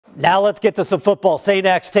Now let's get to some football. St.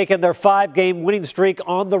 X taking their 5-game winning streak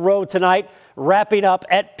on the road tonight, wrapping up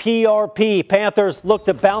at PRP. Panthers look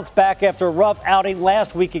to bounce back after a rough outing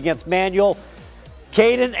last week against Manual.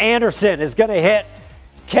 Caden Anderson is going to hit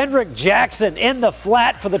Kendrick Jackson in the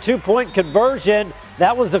flat for the 2-point conversion.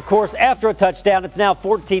 That was, of course, after a touchdown. It's now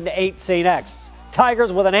 14-8 St. X.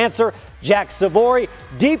 Tigers with an answer. Jack Savory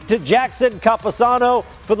deep to Jackson Camposano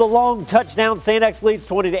for the long touchdown. St. X leads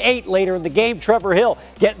 20-8 later in the game. Trevor Hill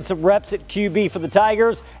getting some reps at QB for the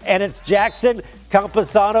Tigers, and it's Jackson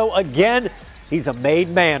Camposano again. He's a made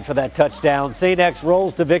man for that touchdown. St. X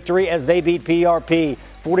rolls to victory as they beat PRP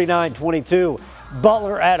 49-22.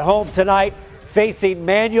 Butler at home tonight facing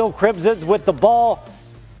Manual Crimsons with the ball.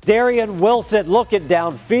 Darian Wilson looking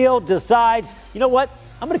downfield, decides, you know what,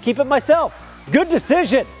 I'm going to keep it myself. Good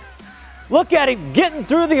decision. Look at him getting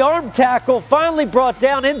through the arm tackle, finally brought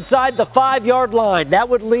down inside the 5-yard line. That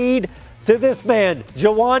would lead to this man,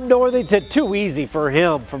 Jawan Northington. Too easy for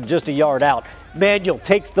him from just a yard out. Manual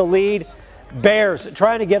takes the lead. Bears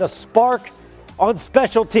trying to get a spark on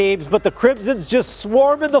special teams, but the Crimsons just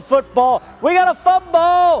swarming the football. We got a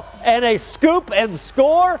fumble and a scoop and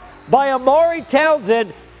score by Amari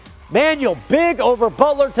Townsend. Manual big over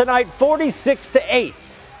Butler tonight, 46-8.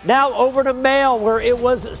 Now over to Mail, where it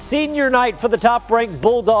was senior night for the top-ranked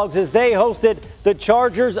Bulldogs as they hosted the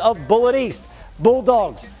Chargers of Bullitt East.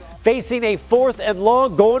 Bulldogs facing a 4th and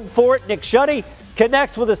long, going for it. Nick Shuddy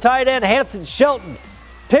connects with his tight end, Hanson Shelton,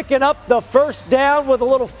 picking up the first down with a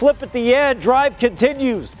little flip at the end. Drive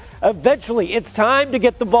continues. Eventually, it's time to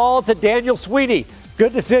get the ball to Daniel Sweeney.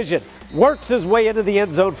 Good decision. Works his way into the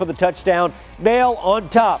end zone for the touchdown. Mail on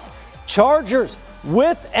top. Chargers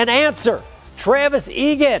with an answer. Travis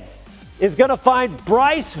Egan is going to find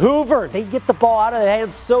Bryce Hoover. They get the ball out of their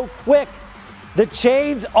hands so quick. The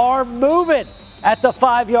chains are moving at the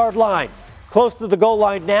 5-yard line. Close to the goal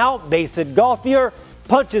line now, Mason Gauthier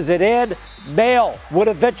punches it in. Mail would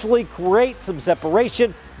eventually create some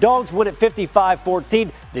separation. Dogs win at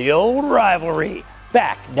 55-14. The old rivalry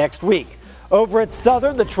back next week. Over at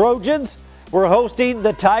Southern, the Trojans were hosting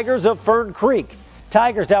the Tigers of Fern Creek.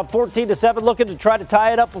 Tigers down 14-7, looking to try to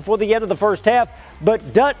tie it up before the end of the first half.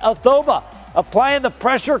 But Dutt Athoba applying the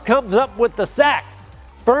pressure, comes up with the sack.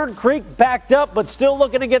 Fern Creek backed up, but still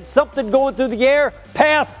looking to get something going through the air.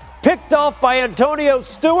 Pass picked off by Antonio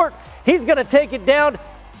Stewart. He's going to take it down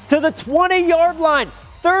to the 20-yard line.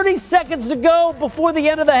 30 seconds to go before the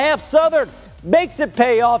end of the half. Southern makes it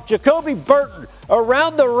pay off. Jacoby Burton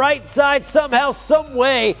around the right side somehow, some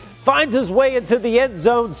way, finds his way into the end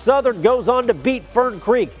zone. Southern goes on to beat Fern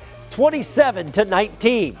Creek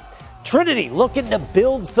 27-19. Trinity looking to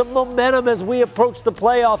build some momentum as we approach the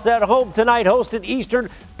playoffs at home tonight, hosting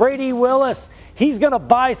Eastern. Brady Willis, he's going to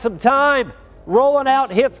buy some time. Rolling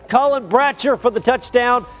out, hits Colin Bratcher for the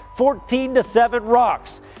touchdown. 14-7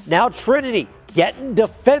 Rocks. Now Trinity getting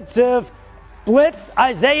defensive. Blitz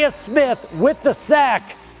Isaiah Smith with the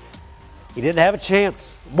sack. He didn't have a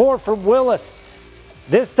chance. More from Willis.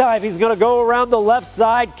 This time he's going to go around the left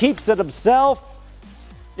side, keeps it himself.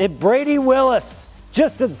 And Brady Willis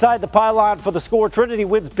just inside the pylon for the score. Trinity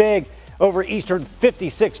wins big over Eastern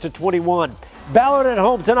 56-21. Ballard at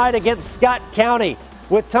home tonight against Scott County.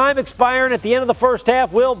 With time expiring at the end of the first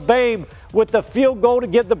half, Will Boehm with the field goal to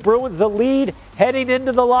give the Bruins the lead heading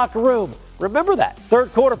into the locker room. Remember that.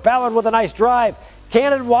 Third quarter, Ballard with a nice drive.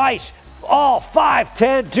 Cannon Weish, all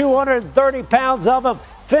 5'10", 230 pounds of him,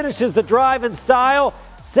 finishes the drive in style.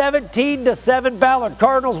 17-7 Ballard.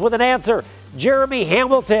 Cardinals with an answer. Jeremy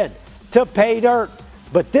Hamilton to pay dirt.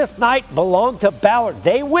 But this night belonged to Ballard.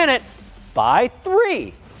 They win it by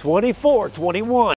 3, 24-21.